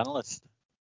co-panelist.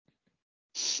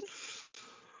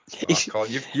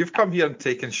 Colin, you've come here and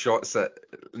taken shots at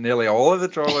nearly all of the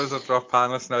Draw Lose or Draw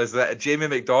panelists now. Is that Jamie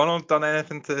McDonald done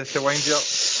anything to wind you up?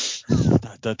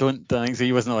 I don't think so.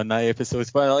 He wasn't on that episode.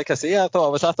 But like I say, I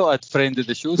thought I'd friended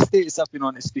the show status. I've been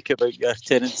on to speak about your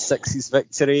 10-6's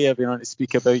victory. I've been on to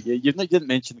speak about you. You didn't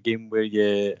mention the game where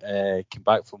you came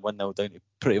back from 1-0 down to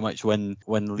pretty much win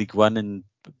League One in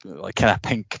like kind of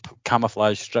pink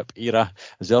camouflage strip era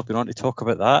as well. I've been on to talk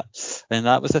about that, and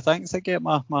that was the things that get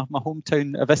my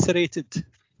hometown eviscerated.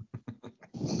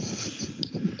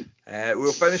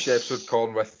 We'll finish the episode,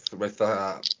 Colin, with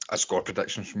a score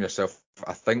prediction from yourself.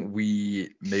 I think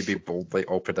we maybe boldly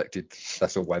all predicted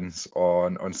Thistle wins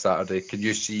on Saturday. Can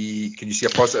you see a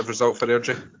positive result for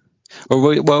Airdrie?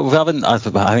 Well, we haven't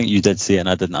answered, but I think you did say it and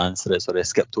I didn't answer it, so I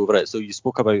skipped over it. So you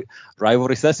spoke about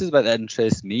rivalry. So this is what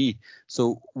interests me.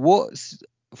 So what's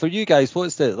for you guys,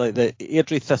 what's the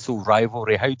Airdrie Thistle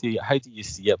rivalry? How do you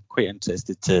see it? I'm quite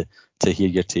interested to hear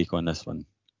your take on this one.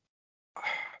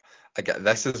 Again,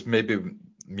 this is maybe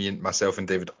me and myself and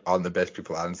David aren't the best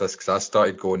people to answer this, because I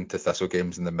started going to Thistle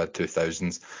games in the mid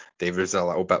 2000s. David was a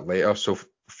little bit later, so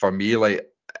for me, like,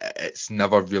 it's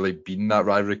never really been that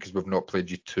rivalry because we've not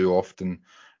played you too often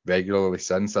regularly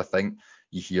since. I think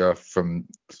you hear from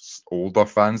older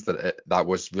fans that that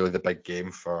was really the big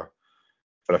game for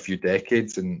a few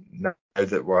decades, and now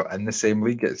that we're in the same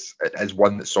league, it's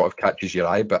one that sort of catches your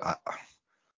eye, but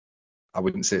I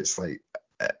wouldn't say it's like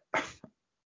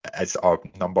it's our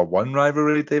number one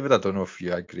rivalry, David. I don't know if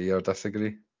you agree or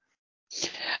disagree.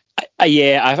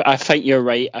 Yeah, I think you're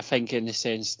right. I think in the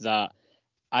sense that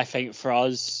I think for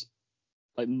us,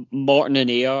 like, Morton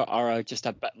and Ayr are just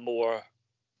a bit more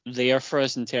there for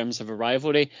us in terms of a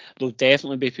rivalry. There'll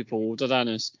definitely be people older than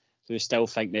us who still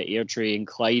think that Airdrie and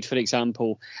Clyde, for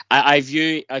example, I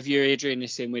view Airdrie in the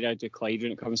same way I do Clyde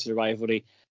when it comes to the rivalry.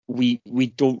 We've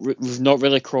not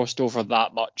really crossed over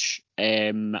that much,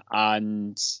 and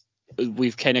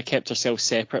we've kind of kept ourselves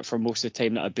separate for most of the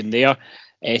time that I've been there.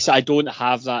 So I don't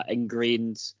have that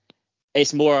ingrained.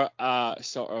 It's more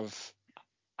sort of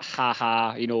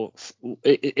haha,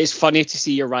 it's funny to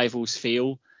see your rivals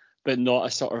fail, but not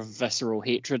a sort of visceral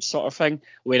hatred sort of thing.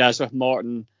 Whereas with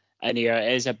Morton and Ayr,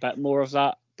 it is a bit more of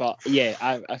that. But yeah,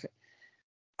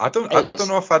 I don't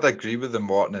know if I'd agree with the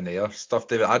Morton and Ayr stuff,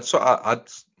 David.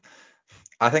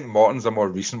 I think Morton's a more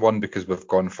recent one because we've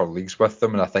gone for leagues with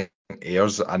them, and I think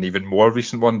Ayer's an even more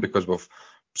recent one because we've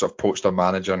sort of poached our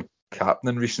manager and captain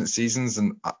in recent seasons.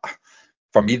 And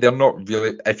for me, they're not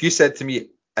really. If you said to me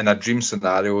in a dream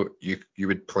scenario, you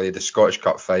would play the Scottish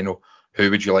Cup final,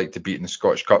 who would you like to beat in the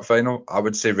Scottish Cup final? I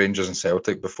would say Rangers and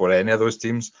Celtic before any of those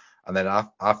teams, and then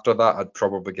after that, I'd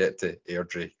probably get to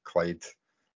Airdrie, Clyde,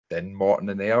 then Morton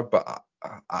and Ayr. But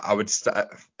I would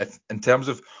in terms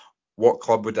of what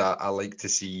club would I like to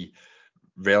see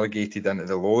relegated into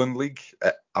the Lowland League,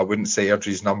 I wouldn't say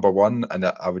Airdrie's number one, and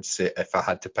I would say if I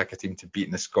had to pick a team to beat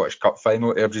in the Scottish Cup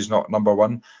final, Airdrie's not number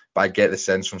one. But I get the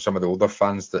sense from some of the older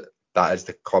fans that is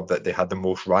the club that they had the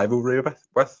most rivalry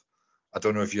with. I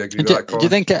don't know if you agree with that, Colin. Do you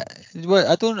think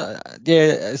I don't.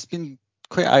 Yeah, it's been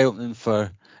quite eye-opening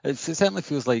it certainly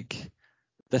feels like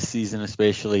this season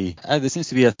especially, there seems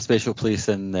to be a special place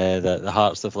in the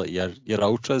hearts of like your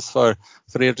ultras for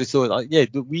Airdrie. So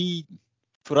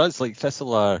for us, like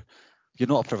Thistle you're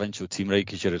not a provincial team, right?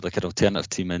 Because you're like an alternative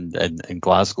team in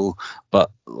Glasgow, but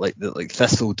like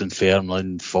Thistle,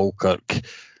 Dunfermline, Falkirk,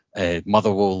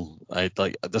 Motherwell,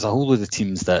 there's a whole load of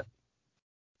teams that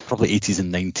probably 80s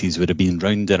and 90s would have been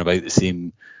round and about the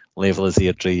same level as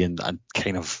Airdrie, and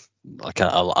kind of like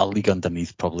a league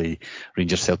underneath probably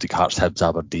Rangers, Celtic, Hearts, Hibs,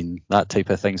 Aberdeen, that type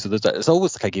of thing. So it's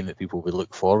always like a game that people would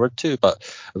look forward to. But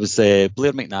it was Blair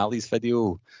McNally's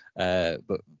video,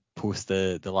 but post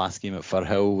the last game at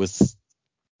Firhill was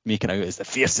making out as the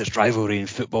fiercest rivalry in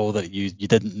football that you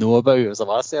didn't know about. It was the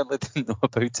last I didn't know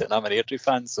about it, and I'm an Airdrie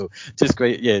fan, so it's just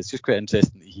quite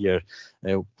interesting to hear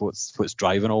what's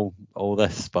driving all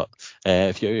this. But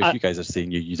if you guys are saying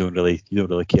you don't really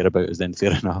care about us, then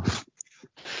fair enough.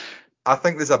 I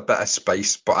think there's a bit of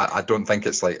spice, but I don't think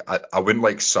it's like I wouldn't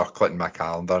like circle it in my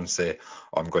calendar and say,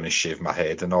 I'm going to shave my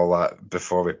head and all that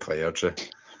before we play Airdrie.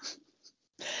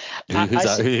 Who's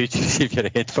that? Who did you shave your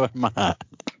head for, Matt?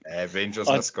 Rangers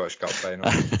in the Scottish Cup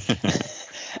final.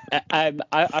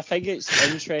 I think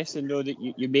it's interesting though that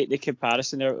you make the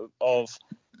comparison there of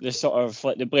the sort of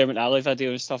like the Blair McNally video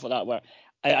and stuff like that, where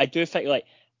I do think like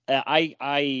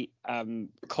I am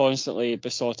constantly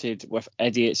besotted with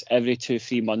idiots every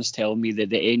 2-3 months telling me that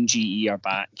the NGE are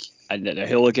back and that the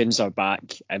hooligans are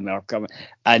back and they're coming,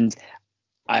 and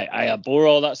I abhor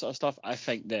all that sort of stuff. I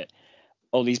think that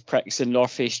all these pricks in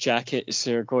North Face jackets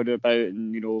who are going about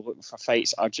and looking for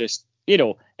fights are just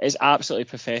it's absolutely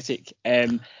pathetic.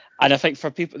 And I think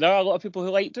for people, there are a lot of people who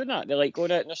like doing that. They like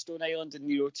going out in a Stone Island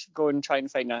and go and try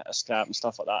and find a scrap and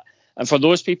stuff like that. And for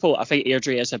those people, I think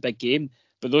Airdrie is a big game,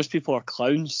 but those people are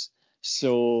clowns.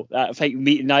 So I think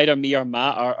neither me or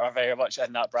Matt are very much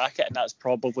in that bracket, and that's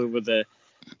probably where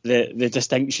the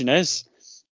distinction is.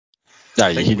 Yeah,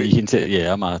 you can say,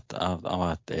 yeah, I'm a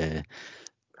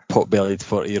pot-bellied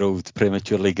 40-year-old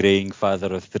prematurely greying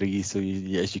father of 3, so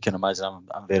as you can imagine,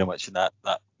 I'm very much in that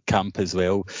camp as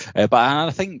well. But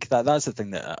I think that's the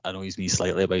thing that annoys me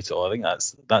slightly about it all. I think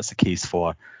that's the case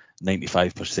for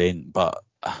 95%, but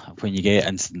when you get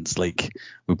incidents like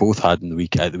we both had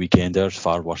at the weekend, theirs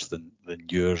far worse than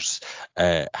yours.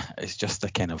 It's just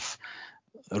a kind of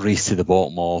race to the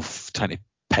bottom of trying to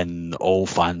pin all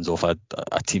fans off a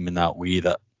team in that way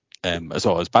that as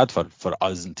well. It's bad for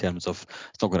us in terms of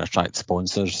it's not going to attract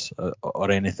sponsors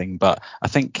or anything. But I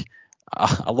think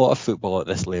a lot of football at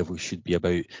this level should be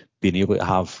about being able to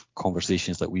have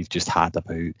conversations that we've just had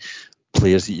about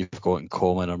players that you've got in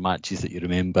common or matches that you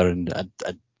remember, and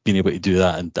being able to do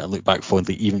that and look back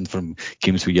fondly, even from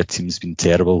games where your team's been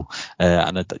terrible.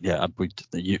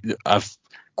 I've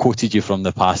quoted you from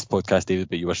the past podcast, David,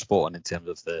 but you were spot on in terms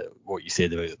of what you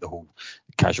said about the whole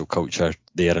casual culture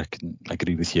there. I can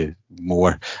agree with you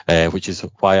more, which is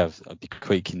why I'd be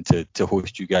quite keen to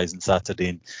host you guys on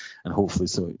Saturday and hopefully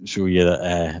show you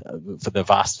that for the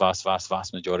vast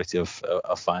majority of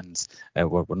fans,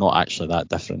 we're not actually that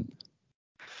different.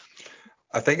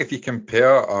 I think if you compare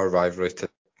our rivalry to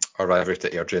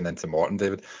Airdrie and then to Morton,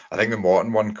 David, I think the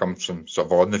Morton one comes from sort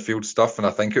of on the field stuff, and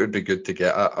I think it would be good to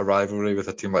get a rivalry with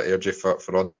a team like Airdrie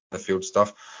for on the field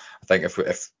stuff. I think if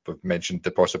we've mentioned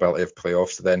the possibility of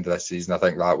playoffs at the end of this season, I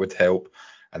think that would help.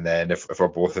 And then if we're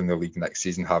both in the league next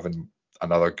season, having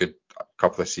another good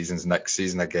couple of seasons next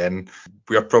season again,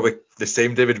 we are probably the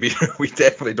same, David. We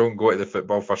definitely don't go to the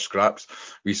football for scraps.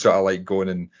 We sort of like going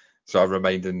and sort of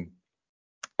reminding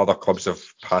other clubs of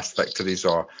past victories,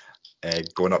 or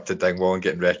going up to Dingwall and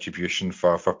getting retribution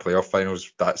for playoff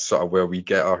finals. That's sort of where we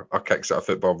get our kicks out of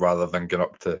football, rather than going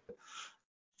up to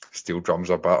steel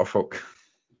drums or batter folk.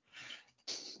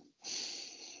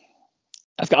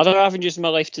 I've got other avenues in my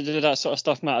life to do that sort of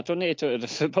stuff, Matt. I don't need to do it to the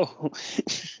football.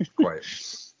 Quite.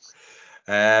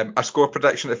 A score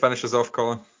prediction to finish us off,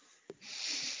 Colin?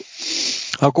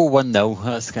 I'll go 1-0.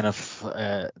 That's kind of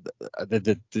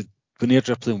when Airdrie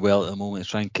are playing well at the moment,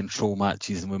 try and control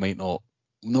matches, and we might not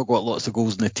got lots of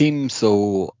goals in the team.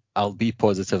 So I'll be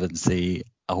positive and say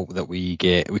I hope that we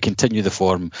continue the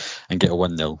form and get a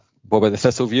 1-0. What about the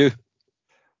Thistle view?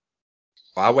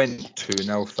 I went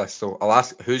 2-0 Thistle. I'll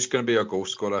ask, who's going to be your goal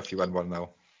scorer if you win 1-0?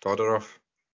 Todorov?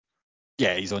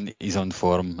 Yeah, he's on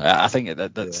form. I think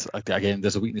that's again,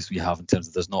 there's a weakness we have in terms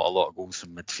of there's not a lot of goals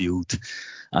from midfield,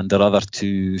 and our other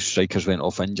two strikers went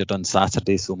off injured on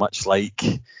Saturday. So much like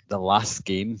the last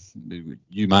game,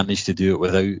 you managed to do it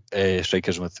without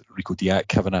strikers, with Rico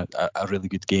Diak having a really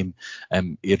good game.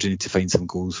 Airdrie need to find some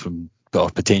goals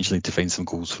potentially to find some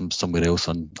goals from somewhere else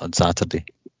on Saturday.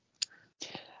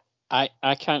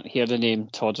 I can't hear the name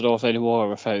Todorov anymore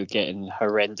without getting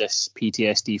horrendous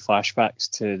PTSD flashbacks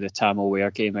to the Tamil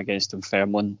Ware game against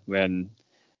Dunfermline, when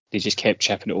they just kept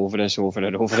chipping it over us over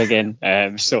and over again.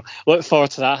 So look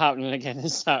forward to that happening again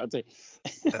this Saturday.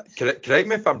 Correct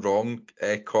me if I'm wrong,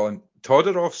 Colin.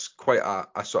 Todorov's quite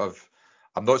a sort of,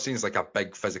 I'm not saying he's like a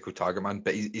big physical target man,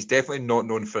 but he's definitely not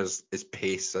known for his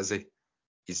pace, is he?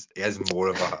 He is more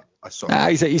of a sort of...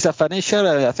 He's a finisher.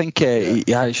 I think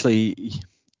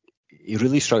he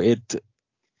really started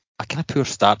a kind of poor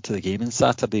start to the game on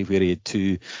Saturday, where he had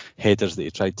two headers that he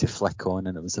tried to flick on,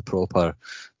 and it was a proper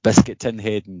biscuit tin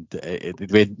head, and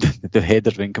the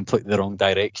headers went completely the wrong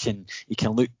direction. He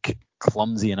can look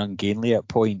clumsy and ungainly at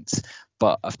points,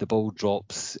 but if the ball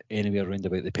drops anywhere around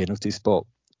about the penalty spot,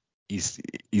 he's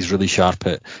really sharp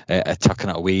at tucking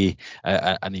it away,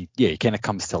 and he kind of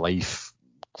comes to life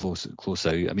close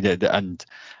out.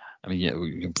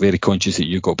 I'm very conscious that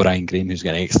you've got Brian Graham, who's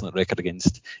got an excellent record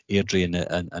against Airdrie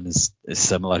and is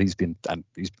similar. He's been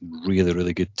really,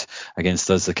 really good against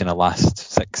us the kind of last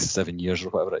 6-7 years or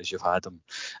whatever it is you've had him.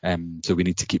 So we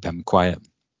need to keep him quiet.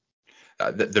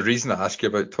 The reason I ask you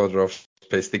about Todorov's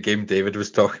pace, the game David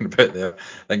was talking about there, I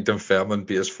think Dunfermline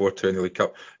beat us 4-2 in the League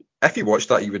Cup. If you watched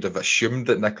that, you would have assumed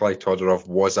that Nikolai Todorov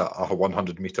was a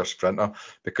 100-metre sprinter,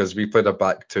 because we played a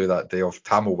back two that day of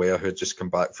Tamil Ware, who had just come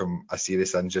back from a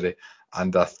serious injury,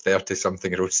 and a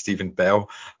 30-something-year-old Stephen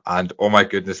Bell. And oh my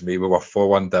goodness me, we were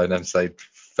 4-1 down inside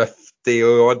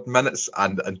 50-odd minutes,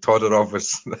 and Todorov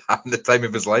was having the time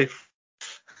of his life.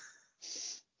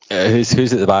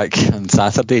 Who's at the back on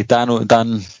Saturday? Dan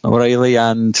O'Reilly,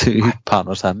 and who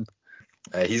partners him?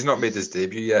 He's not made his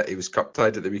debut yet. He was cup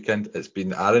tied at the weekend. It's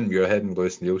been Aaron Muirhead and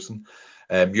Lewis Nielsen.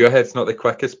 Muirhead's not the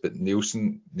quickest, but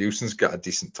Nielsen's got a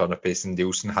decent turn of pace, and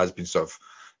Nielsen has been sort of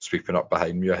sweeping up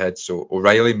behind Muirhead. So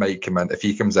O'Reilly might come in. If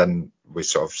he comes in, we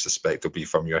sort of suspect it'll be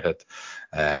from Muirhead.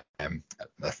 If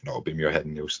not, it'll be Muirhead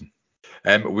and Nielsen.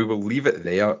 We will leave it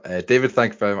there. David,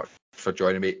 thank you very much for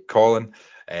joining me. Colin,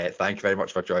 thank you very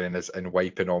much for joining us and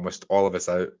wiping almost all of us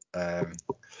out.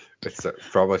 With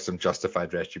probably some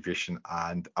justified retribution.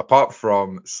 And apart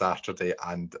from Saturday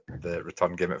and the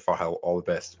return game at Firhill, all the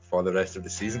best for the rest of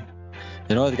the season.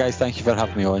 The guys, thank you for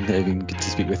having me on. It's been good to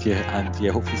speak with you, and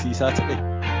hopefully see you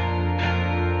Saturday.